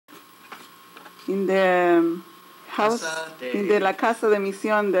in the house, in the la casa de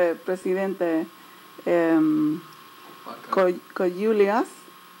misión del presidente Coyulias,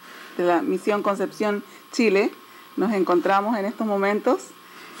 de la misión Concepción, Chile. Nos encontramos en estos momentos.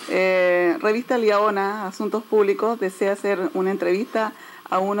 Revista Liaona, Asuntos Públicos, desea hacer una entrevista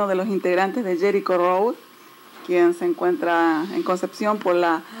a uno de los integrantes de Jericho Road, quien se encuentra en Concepción por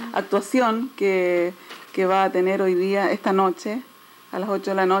la actuación que va a tener hoy día, esta noche, a las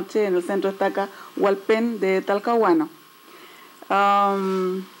 8 de la noche, en el Centro Estaca Hualpén de Talcahuano.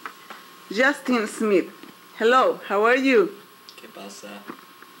 Justin Smith, hello, how are you? ¿Qué pasa?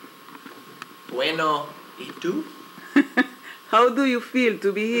 Bueno, ¿y tú? How do you feel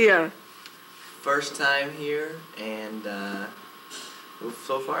to be here? First time here, and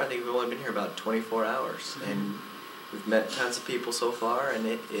so far I think we've only been here about 24 hours, and we've met tons of people so far, and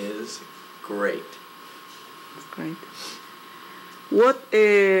it is great. Great. What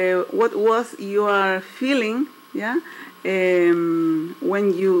was your feeling, yeah,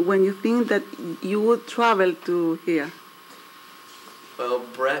 when you think that you would travel to here? Well,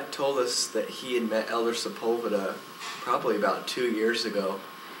 Brett told us that he had met Elder Sepulveda probably about 2 years ago,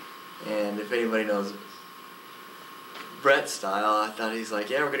 and if anybody knows Brett's style, I thought he's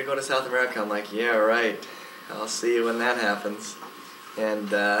like, yeah, we're gonna go to South America. I'm like, yeah, right. I'll see you when that happens.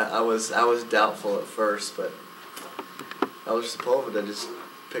 And I was doubtful at first, but Elder Sepulveda just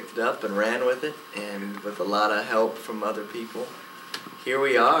picked it up and ran with it, and with a lot of help from other people, here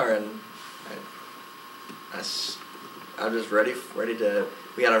we are, and I'm just ready to.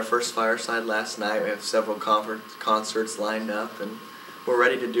 We had our first fireside last night. We have several concerts lined up, and we're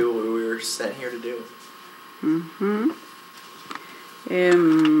ready to do what we were sent here to do. Mm-hmm.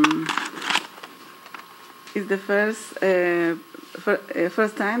 Is the first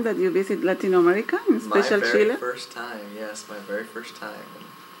time that you visit Latin America, in special Chile? My very first time, yes, my very first time. And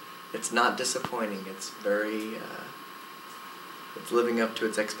it's not disappointing. It's very, it's living up to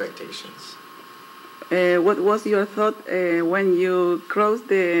its expectations. What was your thought when you crossed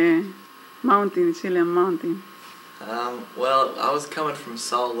the mountain, Chilean mountain? Well, I was coming from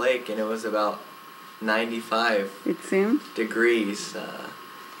Salt Lake, and it was about 95 degrees.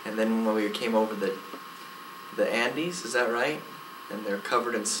 And then when we came over the Andes, is that right? And they're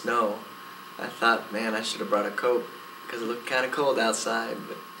covered in snow. I thought, man, I should have brought a coat because it looked kind of cold outside,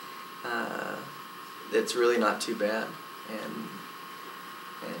 but it's really not too bad, and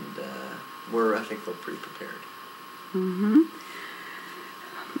I think we're pretty prepared. Mm-hmm.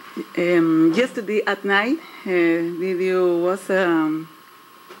 Yesterday at night, did you was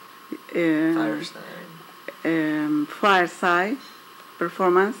fireside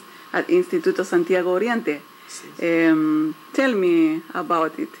performance at Instituto Santiago Oriente. Tell me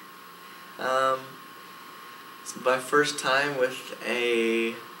about it. It's my first time with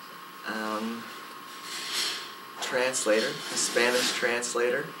a translator, a Spanish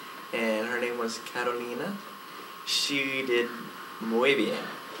translator, and her name was Carolina. She did muy bien,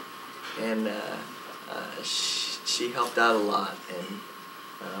 and she helped out a lot, and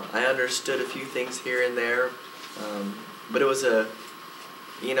I understood a few things here and there, but it was as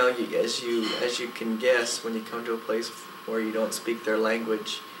you can guess, when you come to a place where you don't speak their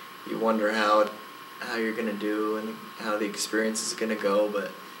language, you wonder how you're gonna do and how the experience is gonna go.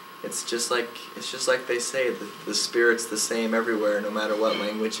 But it's just like they say, the spirit's the same everywhere, no matter what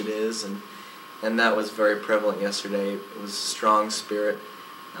language it is, and that was very prevalent yesterday. It was a strong spirit,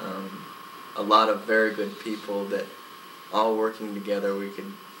 a lot of very good people that all working together. We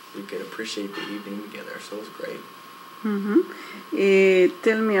could appreciate the evening together, so it was great. Mm-hmm.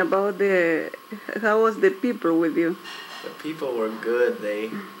 Tell me about how was the people with you? The people were good.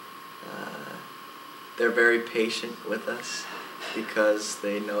 They're very patient with us because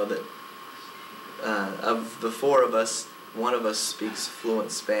they know that of the four of us, one of us speaks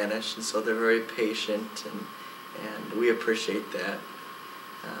fluent Spanish, and so they're very patient, and we appreciate that.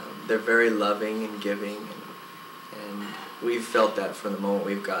 They're very loving and giving, and we've felt that from the moment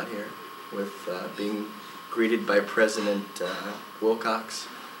we've got here, with being greeted by President Wilcox,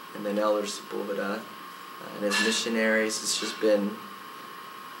 and then Elder Sepulveda, and his missionaries. It's just been,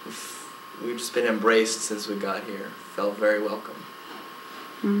 we've just been embraced since we got here. Felt very welcome.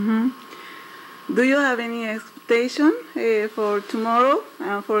 Mm-hmm. Do you have any expectation for tomorrow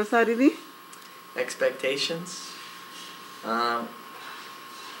and for Saturday? Expectations?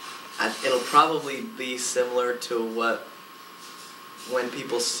 It'll probably be similar to when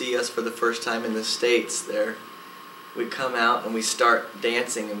people see us for the first time in the States. We come out and we start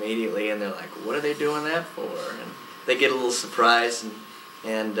dancing immediately, and they're like, what are they doing that for? And they get a little surprised,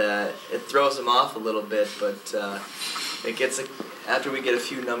 and it throws them off a little bit, but after we get a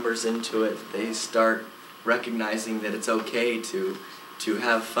few numbers into it, they start recognizing that it's okay to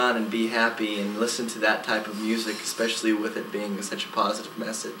have fun and be happy and listen to that type of music, especially with it being such a positive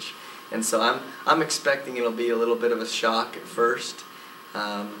message. And so I'm expecting it'll be a little bit of a shock at first,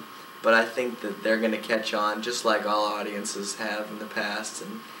 but I think that they're going to catch on just like all audiences have in the past,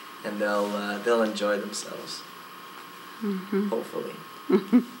 and they'll enjoy themselves. Mm-hmm. Hopefully.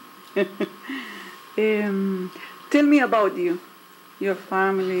 Tell me about you, your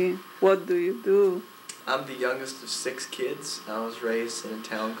family. What do you do? I'm the youngest of 6 kids. I was raised in a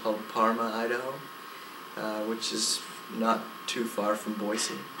town called Parma, Idaho, which is not too far from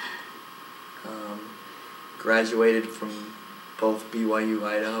Boise. Graduated from both BYU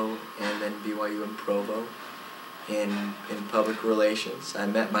Idaho and then BYU in Provo in public relations. I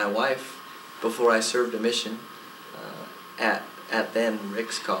met my wife before I served a mission at then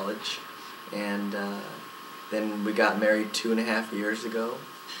Rick's College, and then we got married 2.5 years ago,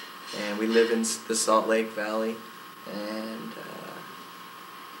 and we live in the Salt Lake Valley, and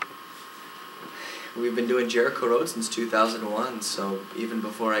we've been doing Jericho Road since 2001, so even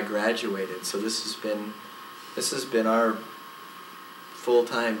before I graduated. So this has been our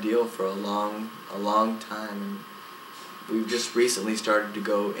full-time deal for a long time, and we've just recently started to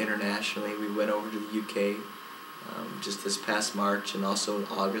go internationally. We went over to the UK just this past March, and also in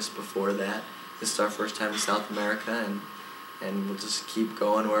August before that. This is our first time in South America, and we'll just keep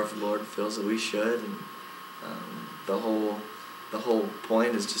going wherever the Lord feels that we should. And the whole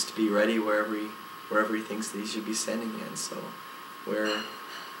point is just to be ready wherever He thinks that He should be sending in. So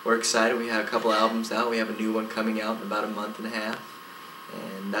we're excited. We have a couple albums out. We have a new one coming out in about a month and a half,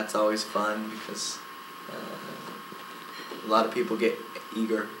 and that's always fun because a lot of people get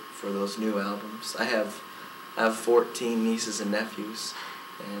eager for those new albums. I have 14 nieces and nephews,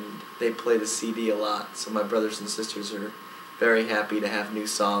 and they play the CD a lot, so my brothers and sisters are very happy to have new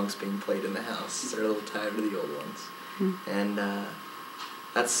songs being played in the house. They're a little tired of the old ones. And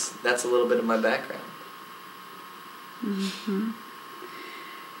that's a little bit of my background. Mm-hmm.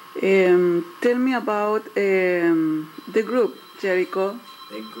 Tell me about the group Jericho.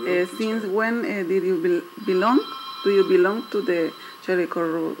 Since when did you belong? Do you belong to the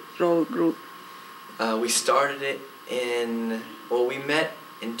Jericho Road group? We started it we met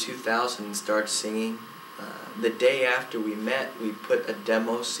in 2000 and started singing. The day after we met, we put a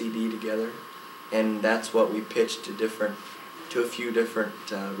demo CD together, and that's what we pitched to a few different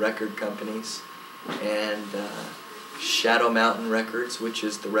record companies. And Shadow Mountain Records, which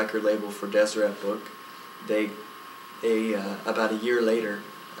is the record label for Deseret Book, they about a year later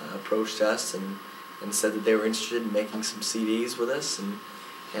approached us and said that they were interested in making some CDs with us,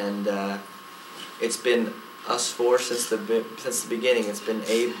 and it's been us four since the beginning. It's been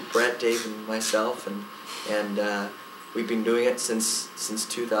Abe, Brett, Dave, and myself, and we've been doing it since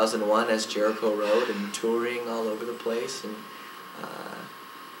 2001 as Jericho Road and touring all over the place, and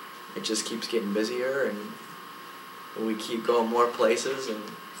it just keeps getting busier, and we keep going more places, and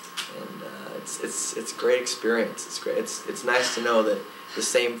it's a great experience. It's great. It's nice to know that the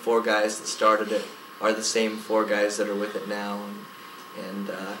same 4 guys that started it are the same 4 guys that are with it now,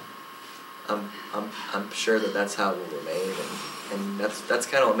 and I'm sure that that's how it will remain, and that's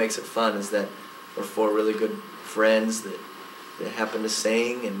kind of what makes it fun, is that we're 4 really good friends that happen to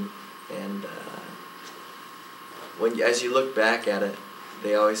sing, and as you look back at it,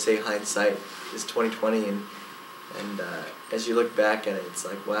 they always say hindsight is 20/20, and as you look back at it, it's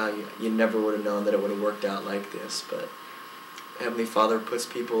like, wow, you never would have known that it would have worked out like this, but Heavenly Father puts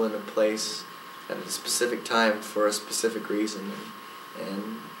people in a place at a specific time for a specific reason,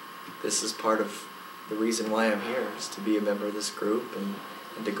 and this is part of the reason why I'm here, is to be a member of this group and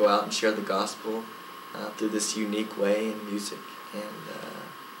to go out and share the gospel through this unique way in music, and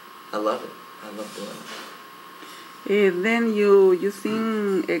I love it. I love doing it. Then you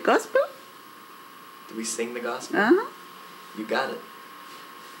sing a gospel? Do we sing the gospel? Uh-huh. You got it.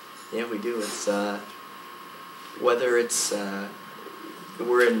 Yeah, we do. It's whether it's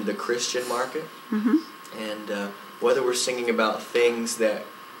we're in the Christian market, mm-hmm. and whether we're singing about things that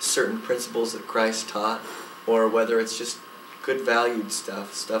certain principles that Christ taught, or whether it's just good valued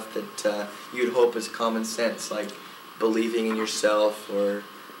stuff that you'd hope is common sense, like believing in yourself, or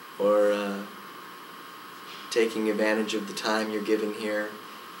taking advantage of the time you're giving here.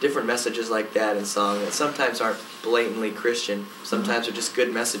 Different messages like that in song that sometimes aren't blatantly Christian, sometimes are just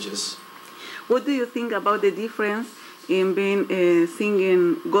good messages. What do you think about the difference in being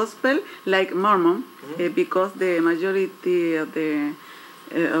singing gospel like Mormon? Mm-hmm. Because the majority of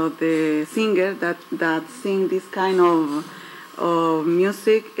the singers that sing this kind of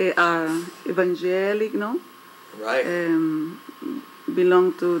music are evangelic, no? Right.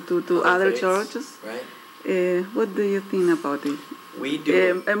 belong to other faiths, churches. right? What do you think about it? We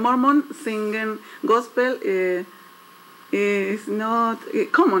do. A Mormon singing gospel is not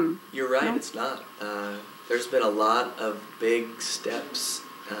common. You're right, no? It's not. There's been a lot of big steps,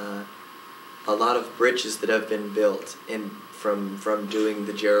 a lot of bridges that have been built from doing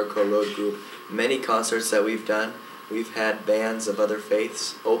the Jericho Road Group. Many concerts that we've done, we've had bands of other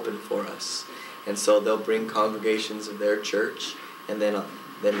faiths open for us. And so they'll bring congregations of their church, and then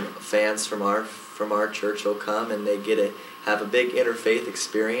fans from our church will come, and they have a big interfaith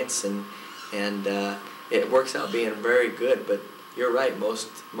experience, and it works out being very good. But you're right, most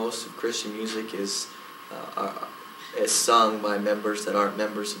of Christian music is sung by members that aren't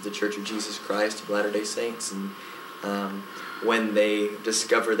members of the Church of Jesus Christ of Latter-day Saints, and when they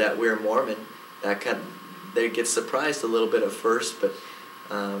discover that we're Mormon, they get surprised a little bit at first, but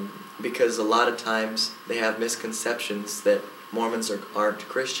because a lot of times they have misconceptions that Mormons aren't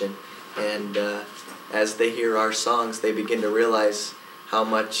Christian, and as they hear our songs, they begin to realize how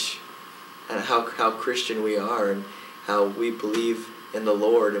much and how Christian we are, and how we believe in the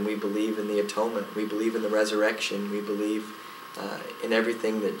Lord, and we believe in the atonement, we believe in the resurrection, we believe in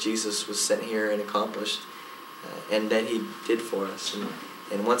everything that Jesus was sent here and accomplished, and that He did for us.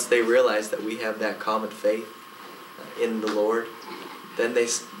 And once they realize that we have that common faith in the Lord, then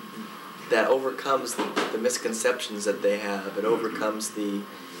that overcomes the misconceptions that they have. It overcomes the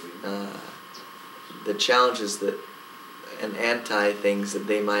challenges and anti-things that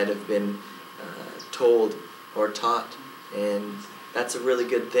they might have been told or taught. And that's a really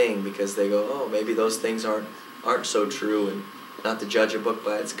good thing, because they go, oh, maybe those things aren't so true, and not to judge a book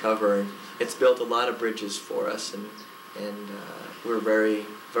by its cover. And it's built a lot of bridges for us, and we're very,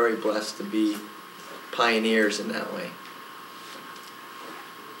 very blessed to be pioneers in that way.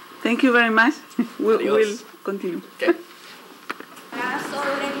 Thank you very much. We'll continue. Okay.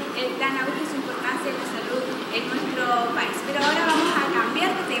 Sobre el gran auge y su importancia en la salud en nuestro país. Pero ahora vamos a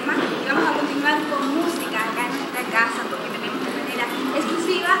cambiar de tema y vamos a continuar con música acá en nuestra casa, porque tenemos de manera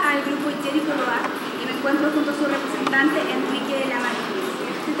exclusiva al grupo Jericho y me encuentro junto a su representante Enrique de la Marquez.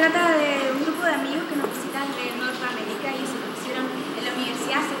 Se trata de un grupo de amigos que nos visitan de Norteamérica y se conocieron en la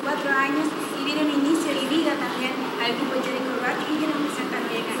universidad hace 4 años y dieron inicio y vida también al grupo Jericho y que nos presentan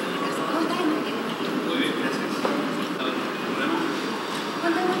hoy acá en nuestra casa. ¿Cómo estás, Enrique? Muy bien, gracias.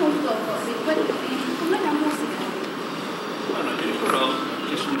 Cuéntanos un poco de cómo es la música. Bueno, Jericho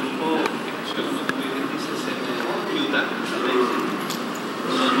es un grupo que nació, como tú bien dices, en Utah, son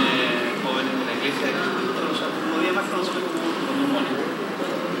jóvenes de la iglesia de Jesucristo, como día más conocidos como mormones.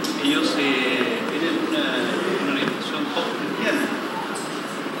 Ellos tienen una orientación post-cristiana.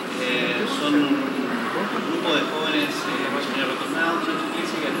 Son un grupo de jóvenes misioneros retornados en su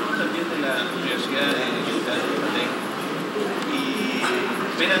iglesia y algunos también de la Universidad de Utah, y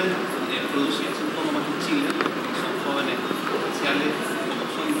esperan producirse un poco más en Chile, porque son jóvenes especiales, como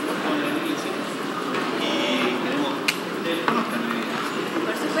son jóvenes de la iglesia, y queremos que les conozcan.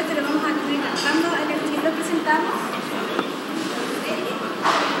 Por supuesto, lo vamos a continuar cantando a que lo presentamos.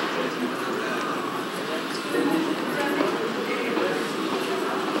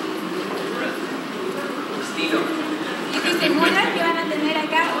 Y estoy segura que van a tener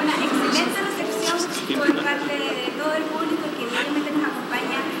acá una excelente recepción por parte de todo el público que realmente nos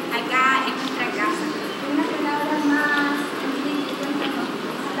acompaña acá en nuestra casa. Unas palabras más, Enrique, cuéntanos,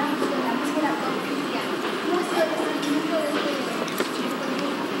 hablamos de la música pop cristiana. ¿Cómo ha sido el desarrollo de este grupo?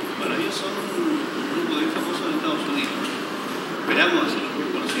 Bueno, ellos son un grupo bien famoso en Estados Unidos. Esperamos hacerlos muy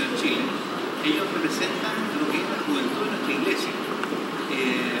conocidos en Chile. Ellos representan lo que es la juventud de nuestra iglesia.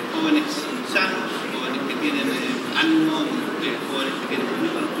 Jóvenes sanos, jóvenes que tienen ánimo, jóvenes que tienen muy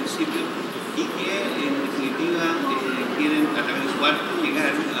buenos principios y que en definitiva quieren a través de su arte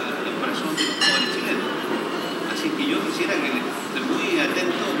llegar al corazón de los jóvenes chilenos. Así que yo quisiera que estén muy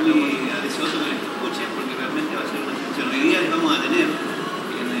atentos, muy deseosos de que les escuchen, porque realmente va a ser una excepción. Hoy día les vamos a tener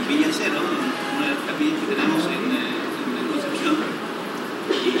en Villa Cero, en una de las capillas que tenemos en Concepción,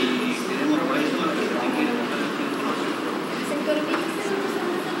 y queremos por ahí toda la gente que quiera conocer. ¿El sector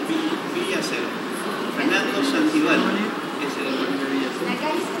Villa Cero. Fernando Santival es el lugar. La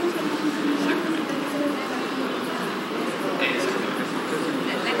calle se nos Exactamente.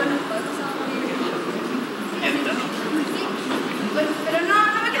 La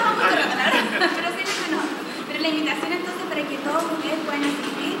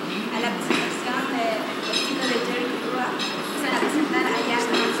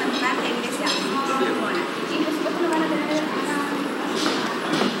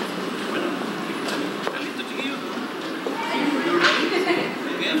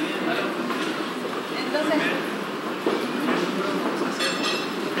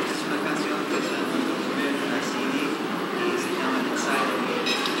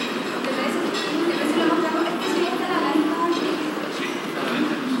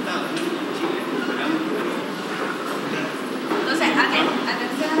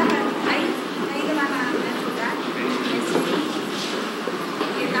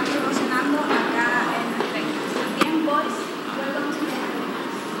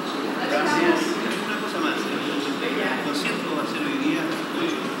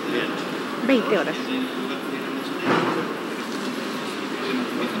 20 horas.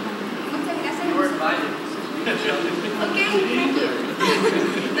 Muchas gracias. Ok, thank you.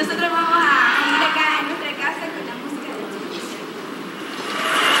 Nosotros vamos a ir acá en nuestra casa con la música de Chile.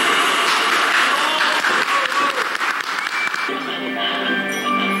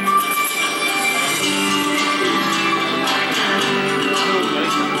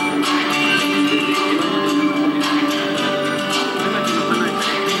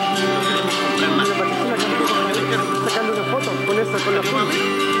 Sacando una foto con esa, con la foto.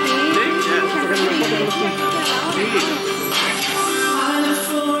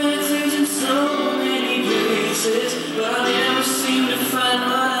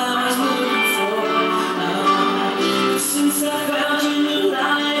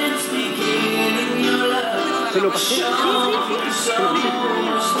 ¿Se lo pasé? Sí.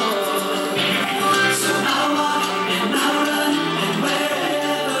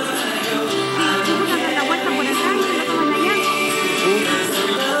 La vuelta por acá y la toman allá.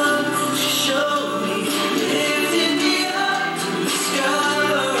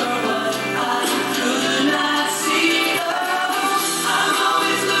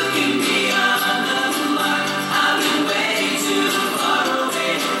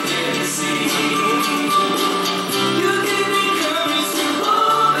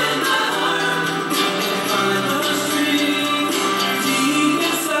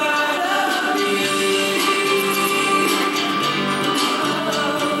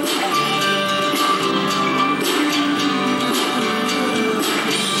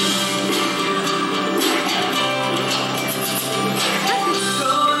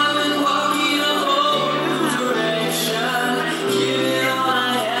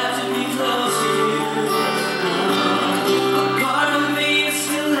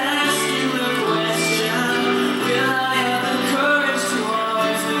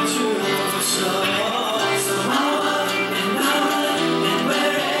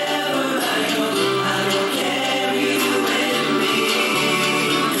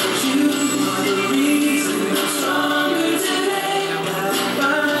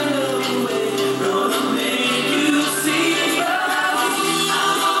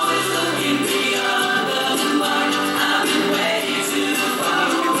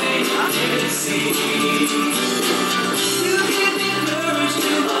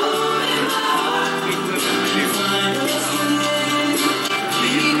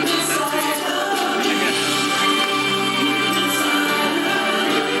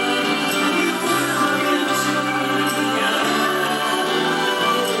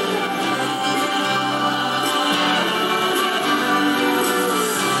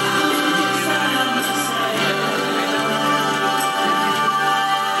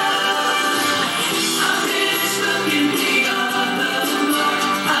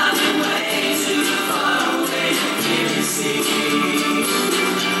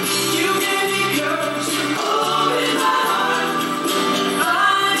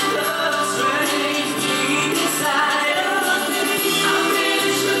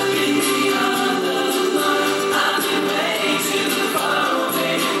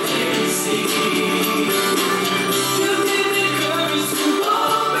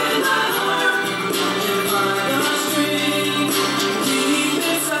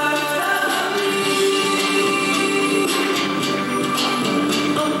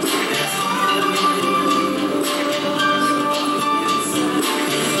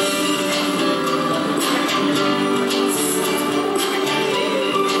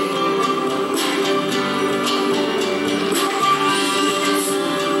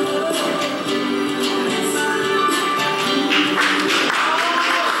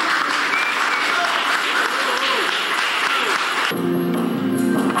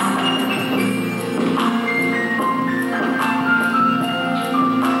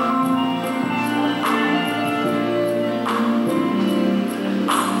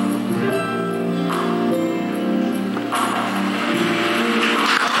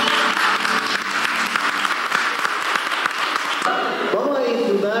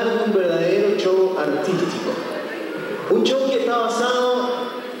 artístico. Un show que está basado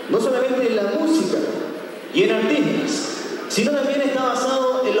no solamente en la música y en artistas, sino también está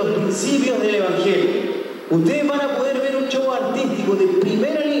basado en los principios del Evangelio. Ustedes van a poder ver un show artístico de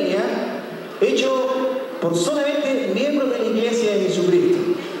primera línea hecho por solamente miembros de la Iglesia de Jesucristo.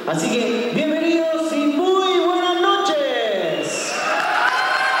 Así que, bienvenidos y muy buenas noches.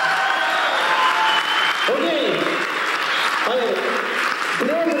 Ok, a ver,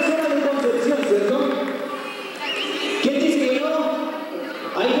 3 personas de Concepción, ¿cierto? ¿Quién dice que no?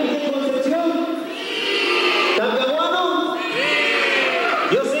 ¿Hay gente de Concepción? ¿Talcahuano?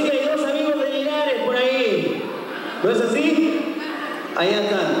 Yo sé que hay 2 amigos de ¿No es así? Allá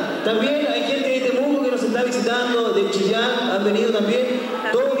están. También hay gente de Temuco que nos está visitando, de Chillán, han venido también.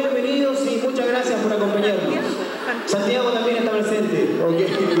 Todos bienvenidos y muchas gracias por acompañarnos. Santiago también está presente.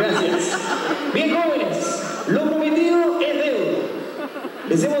 Ok, gracias. Bien, jóvenes, lo prometido es deuda.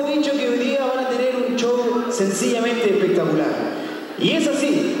 Les hemos dicho que hoy día van a tener un show sencillamente espectacular. Y es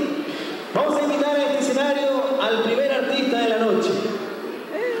así. Vamos a invitar a este escenario al primer artista de la noche.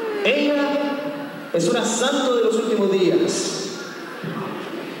 Ella es una santo de los últimos días.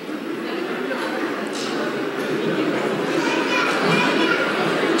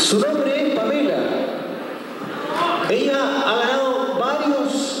 Su nombre es Pamela. Ella ha ganado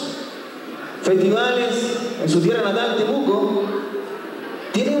varios festivales en su tierra natal, Temuco.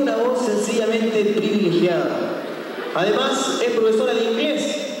 Tiene una voz sencillamente privilegiada. Además, es profesora de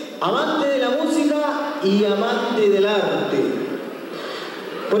inglés, amante de la música y amante del arte.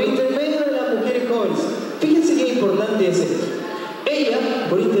 Por intermedio de las mujeres jóvenes, fíjense qué importante es esto. Ella,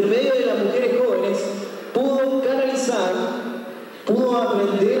 por intermedio de las mujeres jóvenes, pudo canalizar, pudo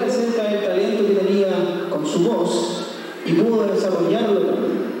aprender acerca del talento que tenía con su voz y pudo desarrollarlo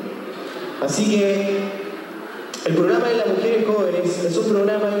también. Así que el programa de las mujeres jóvenes es un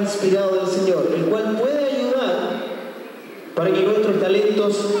programa inspirado del Señor, el cual puede ayudar para que nuestros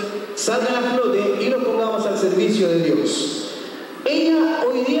talentos salgan a flote y los pongamos al servicio de Dios. Ella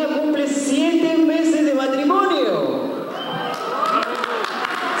hoy día cumple 7 meses de matrimonio.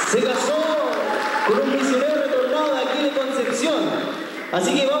 Se casó con un misionero retornado de aquí de Concepción.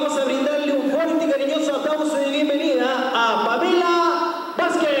 Así que vamos a brindarle un fuerte y cariñoso aplauso.